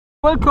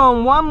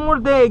Welcome one more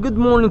day. Good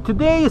morning.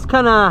 Today is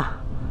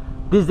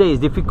this day is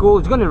difficult.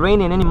 It's gonna rain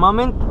in any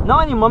moment, not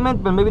any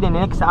moment, but maybe the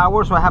next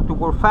hour, so I have to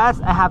work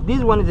fast. I have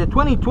this one is a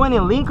 2020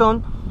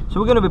 Lincoln, so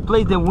we're gonna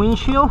replace the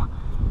windshield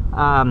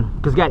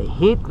because got a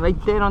hit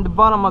right there on the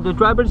bottom of the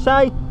driver's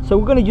side. So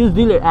we're gonna use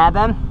dealer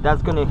Adam.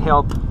 That's gonna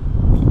help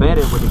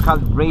better with the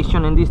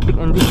calibration in this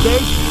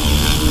case.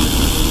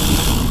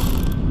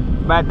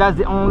 But that's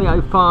the only I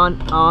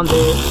found on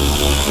the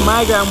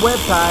Migrant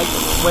website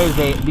where's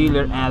the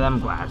dealer Adam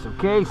glass.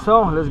 Okay,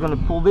 so let's gonna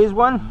pull this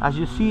one. As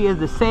you see, is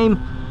the same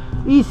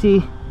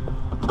easy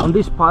on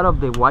this part of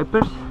the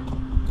wipers.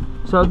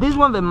 So this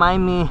one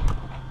remind me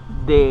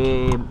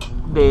the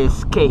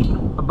escape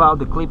about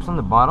the clips on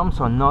the bottom,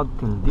 so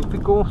nothing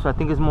difficult. So I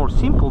think it's more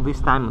simple this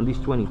time on this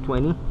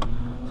 2020.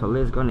 So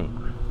let's gonna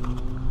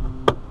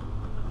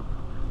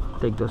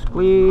take those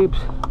clips.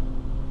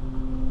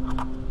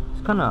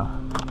 It's kind of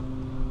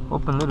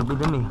open a little bit.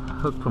 Let me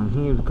hook from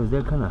here because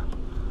they're kind of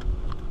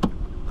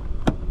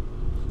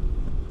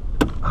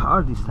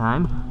hard this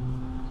time.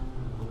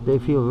 They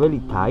feel really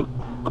tight.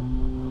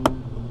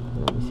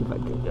 Let me see if I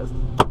can just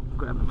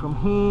grab them from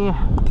here.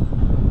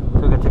 So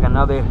we're gonna take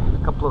another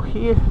couple of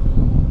here.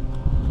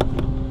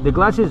 The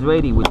glass is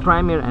ready with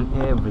primer and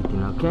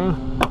everything. Okay,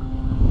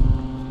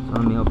 so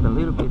let me open a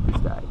little bit this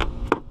guy.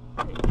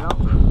 There you go.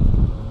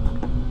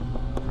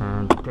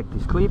 And take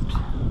these clips.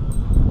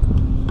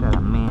 Got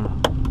a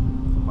man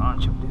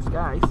bunch of these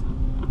guys.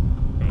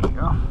 There you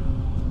go.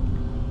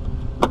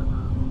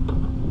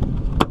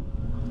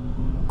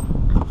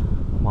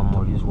 One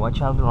more, just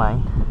watch out the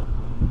line.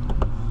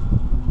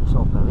 Just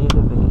open a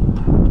little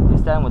bit.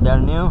 This time when they're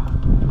new,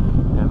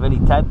 they're very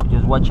tight.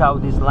 Just watch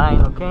out this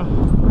line, okay?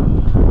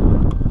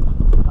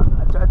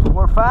 I try to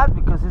work fast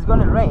because it's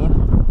gonna rain.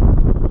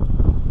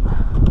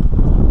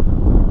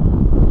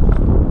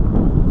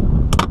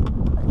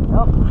 There you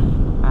go.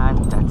 And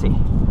that's it.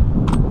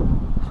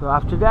 So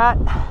after that,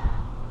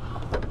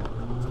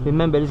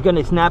 remember it's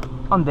gonna snap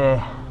on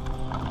the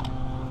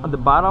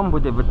bottom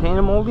with the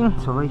retainer molding.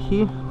 So right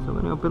here, so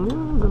when you open this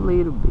a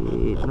little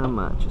bit, not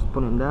much, just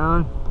put it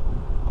down,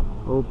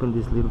 open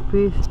this little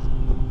piece,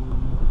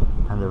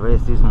 and the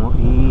rest is more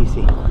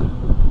easy. There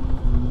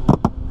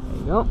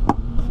you go,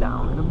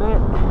 down a little bit.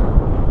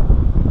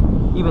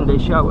 Even the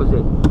shot was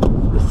at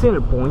the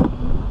center point.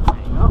 There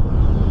you go.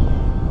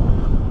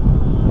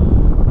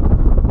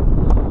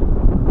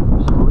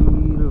 So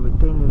little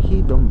retainer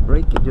here, don't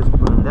break it, just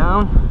put it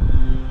down.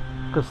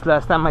 Because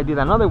last time I did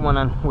another one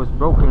and it was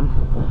broken,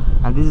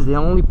 and this is the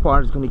only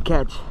part that's going to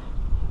catch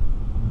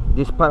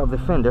this part of the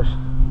fender.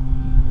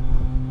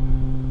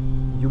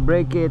 You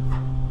break it,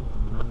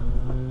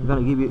 it's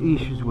going to give you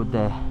issues with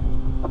the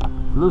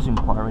losing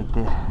part right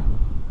there.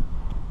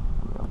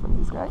 Let me open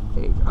this guy.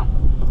 There you go.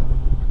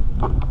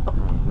 There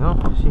you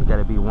go. You see, got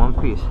to be one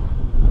piece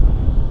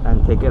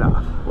and take it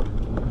off.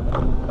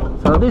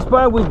 So this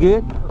part we're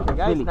good. Okay,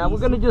 guys, now we're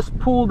going to just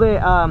pull the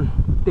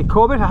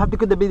cover. I have to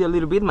cut the video a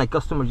little bit. My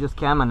customer just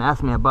came and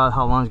asked me about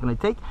how long it's going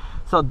to take.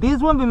 So this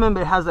one,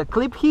 remember, has a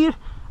clip here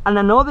and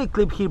another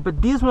clip here,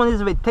 but this one is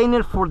a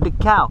retainer for the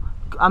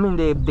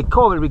the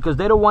cover, because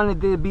they don't want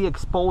it to be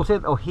exposed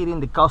or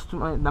hitting the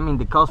customer.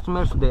 The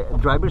customers, the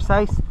driver's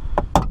side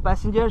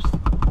passengers.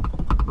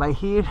 Right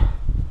here,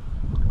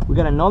 we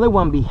got another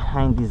one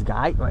behind this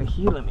guy right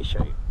here. Let me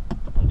show you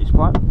on this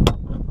part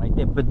right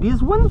there. But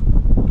this one,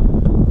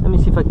 let me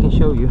see if I can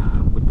show you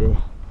with the.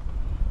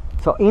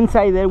 So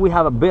inside there we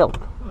have a belt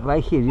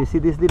right here. You see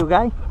this little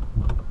guy?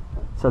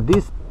 So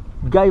this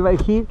guy right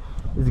here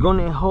is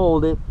gonna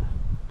hold it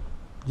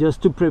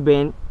just to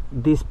prevent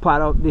this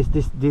part of this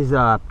let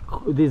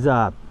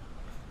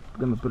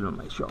me put it on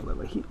my shoulder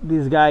right here.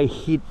 This guy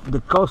hit the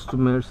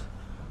customers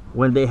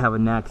when they have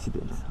an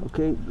accident.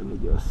 Okay, let me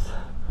just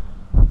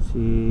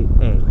see.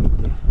 Hey, right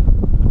there.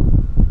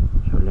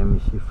 So let me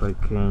see if I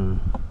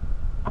can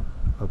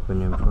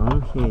open it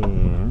from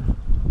here,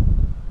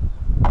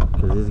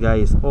 because this guy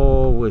is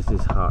always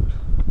this hard.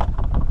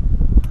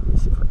 Let me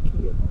see if I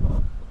can get it.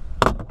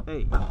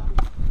 Hey,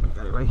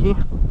 got it right here.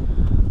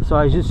 So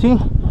as you see,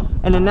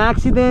 in an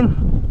accident,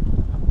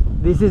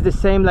 this is the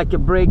same like a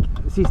brake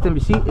system.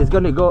 You see, it's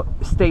gonna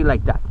stay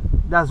like that.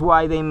 That's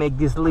why they make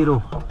this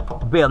little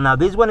belt. Now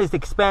this one is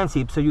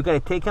expensive, so you gotta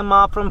take them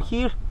off from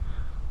here,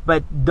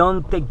 but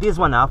don't take this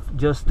one off,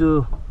 just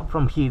do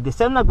from here. The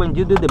same like when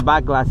you do the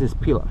back glasses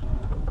pillar.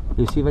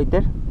 You see right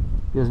there?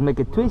 Just make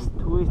a twist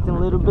a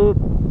little bit,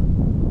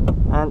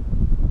 and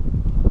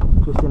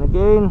twisting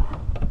again,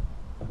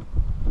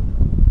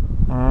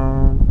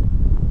 and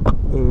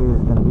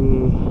it's gonna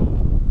be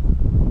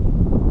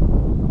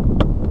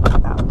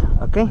out.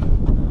 Okay,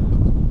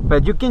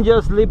 but you can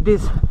just leave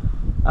this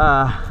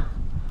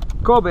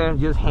cover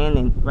just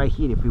hanging right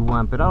here if you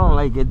want, but I don't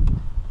like it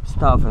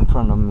stuff in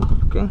front of me.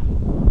 Okay,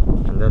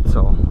 and that's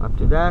all.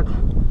 After that,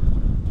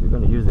 we're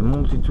gonna use the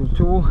multi-tool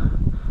tool.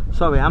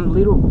 Sorry, I'm a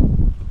little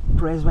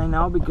pressed right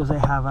now because I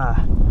have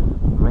a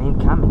rain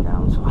coming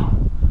down, so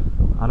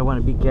I don't want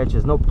to be catch.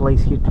 There's no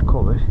place here to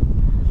cover.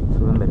 So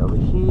remember over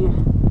here,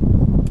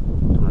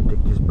 I'm gonna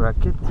take this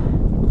bracket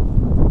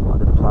or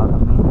the plug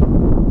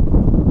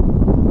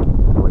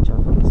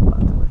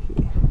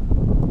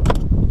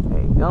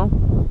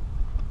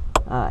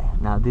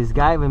this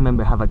guy.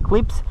 Remember, have a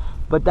clips,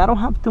 but I don't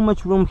have too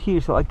much room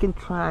here, so I can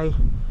try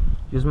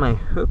use my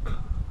hook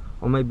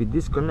or maybe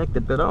disconnect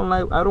it, but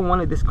I don't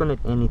want to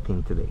disconnect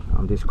anything today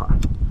on this car,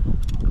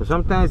 because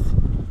sometimes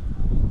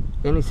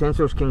any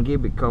sensors can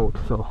give it code,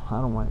 so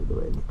I don't want to do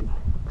anything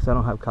because I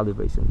don't have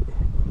calibration there.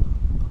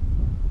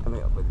 Let me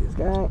open this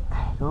guy. There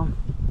you go.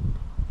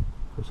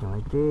 Pushing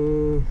like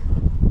this,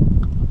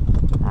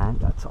 and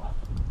that's all.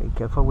 Be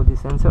careful with the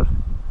sensor.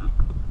 I'm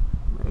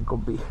gonna go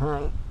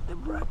behind the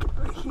bracket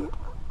right here.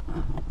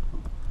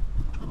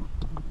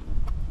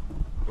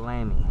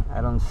 Blimey,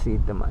 I don't see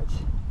it too much.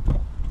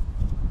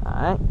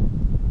 Alright,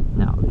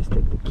 now let's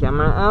take the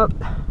camera out.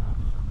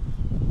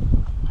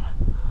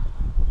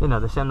 You know,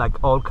 the same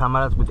like all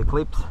cameras with the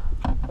clips.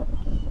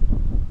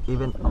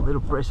 Even a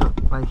little pressure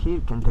right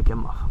here can take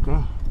them off,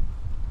 okay?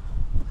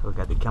 So we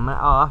got the camera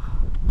off.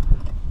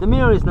 The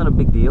mirror is not a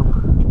big deal.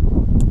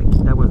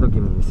 That was not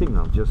giving me a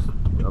signal, just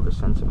the other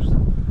sensors.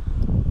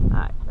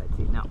 Alright, that's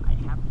it. Now I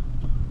have.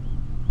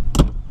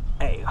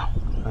 There you go.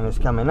 And it's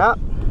coming up.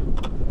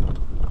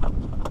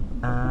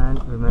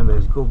 And remember,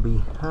 let's go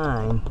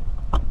behind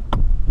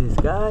this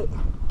guy,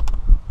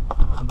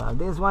 about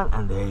this one,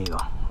 and there you go.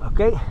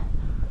 Okay,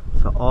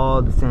 so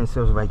all the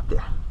sensors right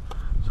there.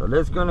 So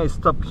let's gonna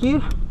stop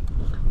here.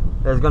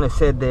 Let's gonna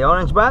set the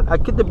orange bar. I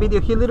cut the video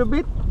here a little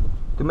bit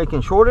to make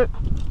it shorter,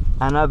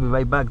 and I'll be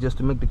right back just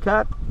to make the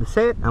cut, the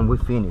set, and we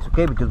finish.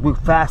 Okay, because we're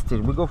faster.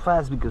 We go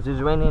fast because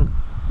it's raining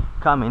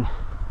coming,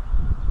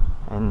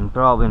 and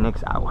probably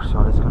next hour.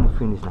 So let's gonna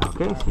finish now.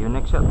 Okay, see you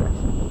next shot,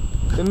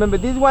 guys. Remember,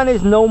 this one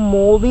is no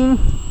molding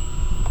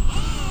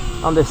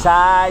on the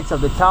sides, of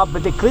the top,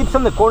 but the clips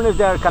on the corners,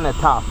 they are kind of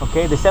tough.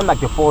 Okay, the same like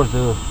the Fords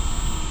do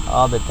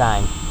all the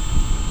time.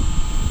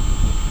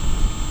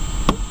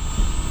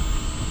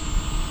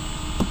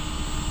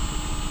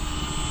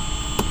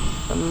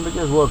 Remember,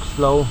 just work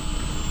slow.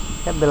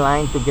 Have the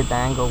line to get the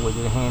angle with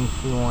your hands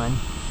if you want.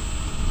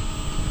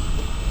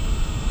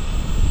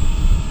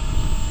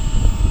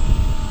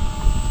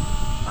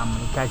 I'm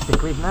gonna catch the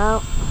clip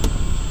now.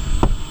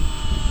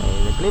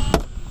 There's the clip.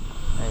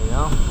 There you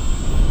go.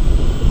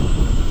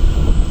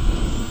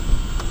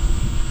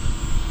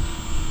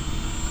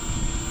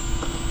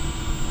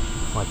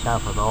 Watch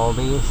out for all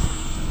these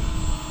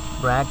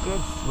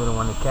brackets. We don't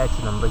want to catch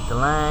it and break the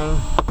line.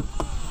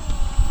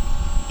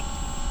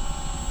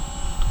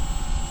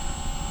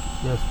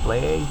 Just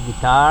play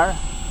guitar.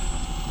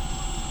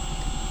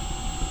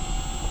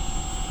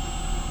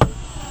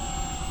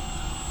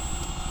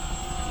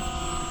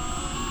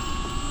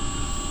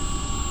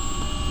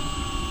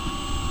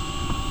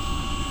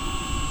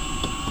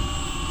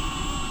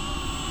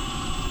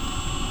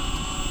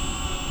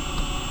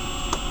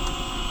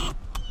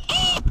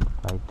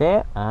 Right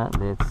there, and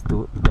let's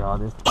do the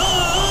other at the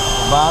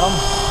bottom.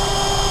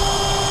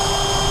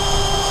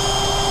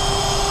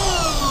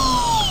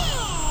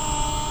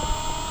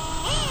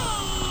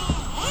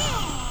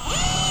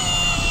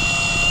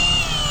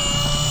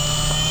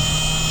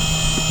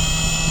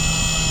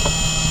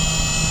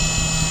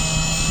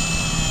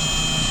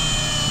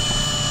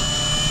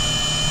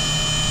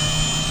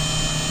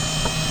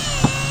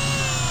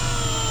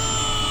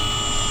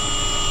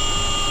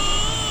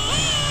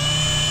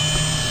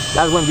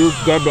 That's when you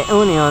get the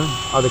onion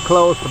or the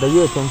clothes for the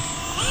urchin.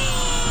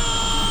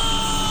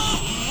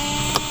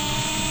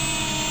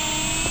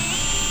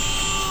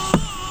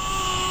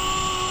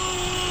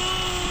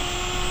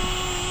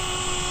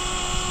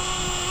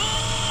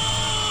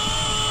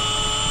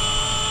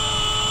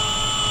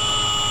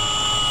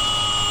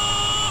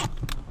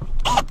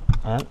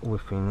 And we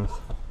finish.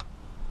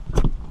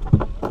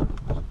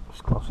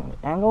 Just closing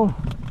the angle.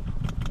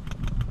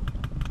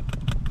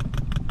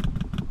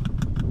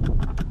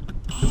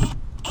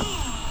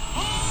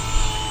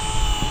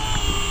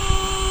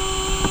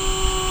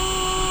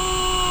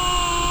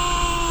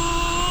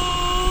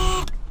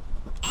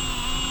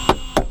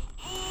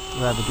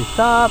 Gravity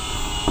stop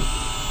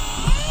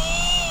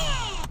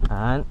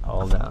and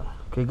all down.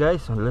 Okay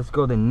guys, so let's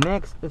go the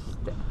next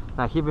step.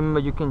 Now here,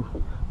 remember, you can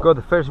go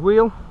the first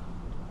wheel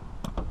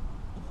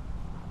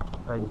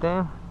right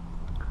there.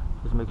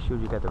 Just make sure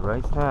you got the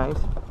right size.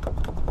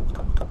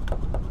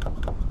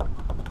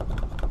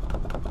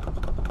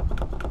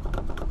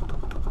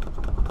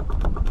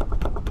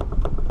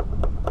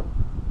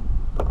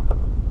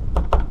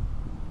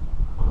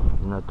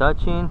 You're not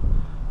touching.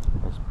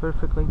 That's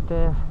perfect like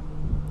there.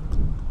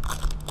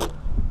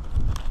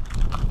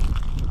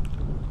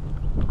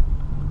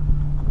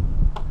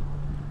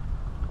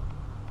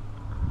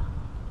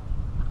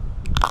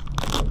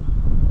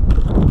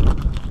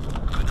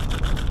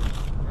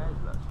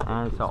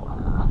 And so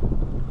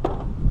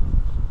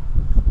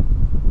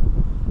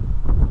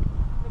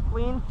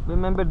clean.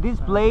 Remember, these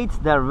blades,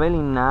 they're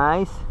really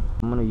nice.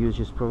 I'm gonna use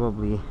just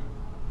probably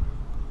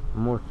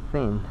more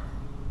thin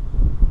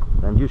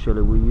than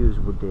usually we use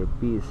with the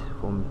piece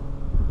from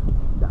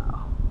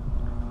Dow.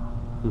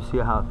 You see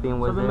how thin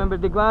was it? So remember,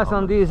 the glass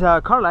on this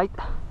car light,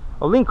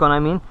 or Lincoln I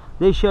mean,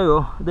 they're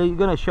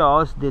gonna show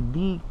us the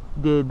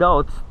the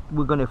dots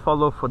we're gonna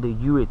follow for the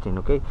urethane.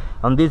 Okay,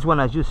 on this one,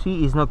 as you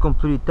see, is not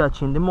completely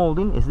touching the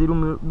molding, it's a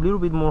little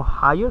bit more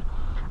higher,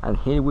 and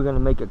here we're gonna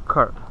make a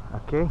curve.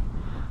 Okay,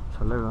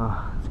 so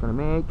it's gonna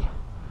make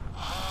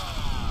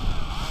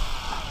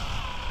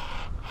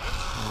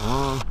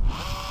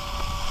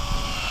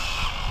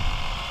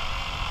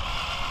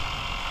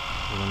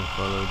we're gonna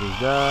follow these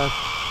dots.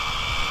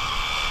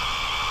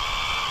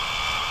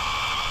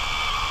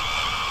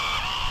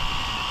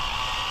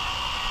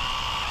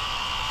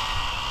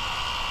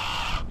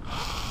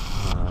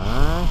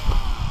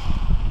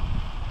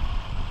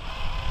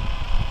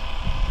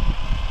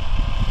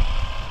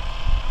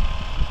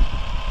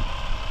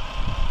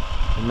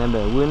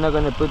 Remember, we're not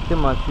going to put too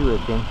much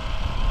urethane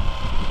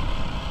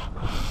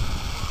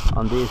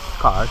on these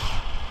cars.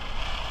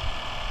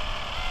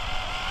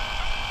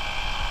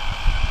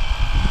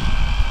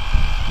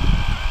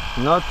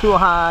 Not too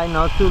high,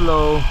 not too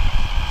low,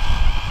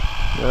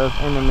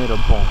 just in the middle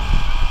point.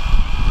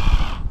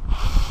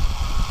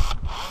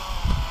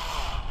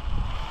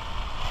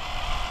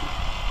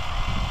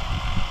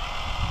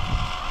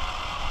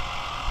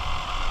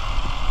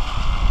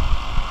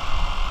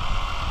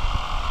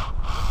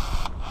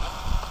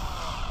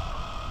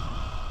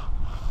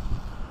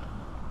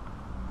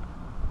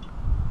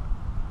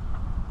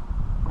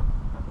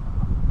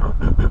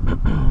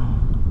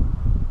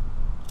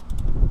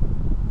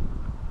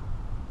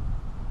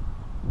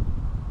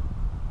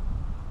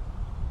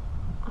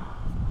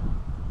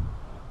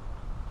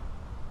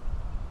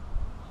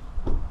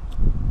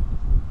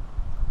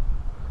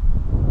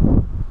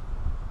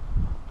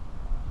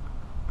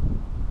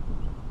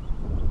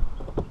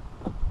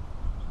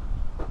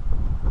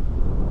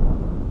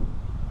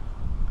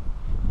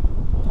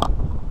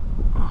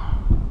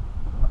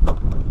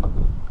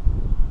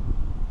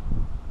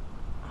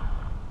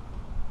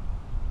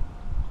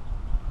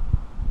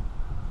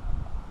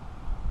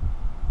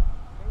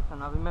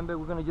 Now remember,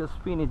 we're gonna just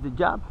finish the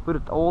job, put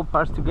it all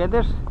parts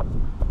together,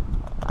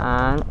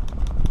 and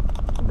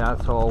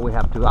that's all we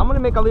have to do. I'm gonna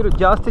make a little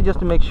adjustment just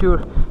to make sure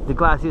the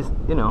glass is,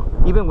 you know,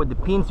 even with the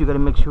pins, you gotta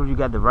make sure you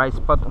got the right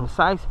spot on the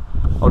sides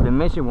or the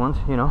measure ones,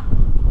 you know,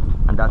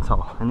 and that's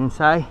all. And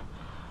inside,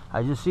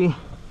 as you see,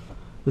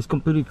 it's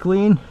completely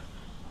clean,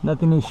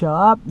 nothing is show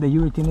up. The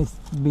urethane is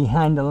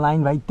behind the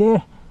line right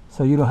there,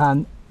 so you don't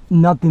have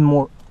nothing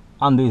more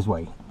on this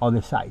way, on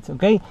the sides.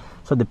 Okay,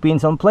 so the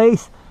pins on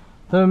place.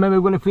 So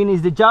remember, we're going to finish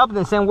the job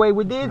the same way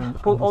we did,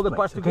 put all the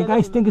parts together. Okay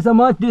guys, thank you so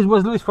much. This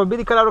was Luis for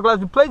Vdkar auto glass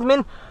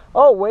replacement,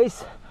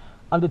 always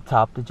on the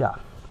top of the job.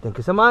 Thank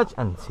you so much,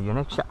 and see you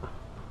next shot.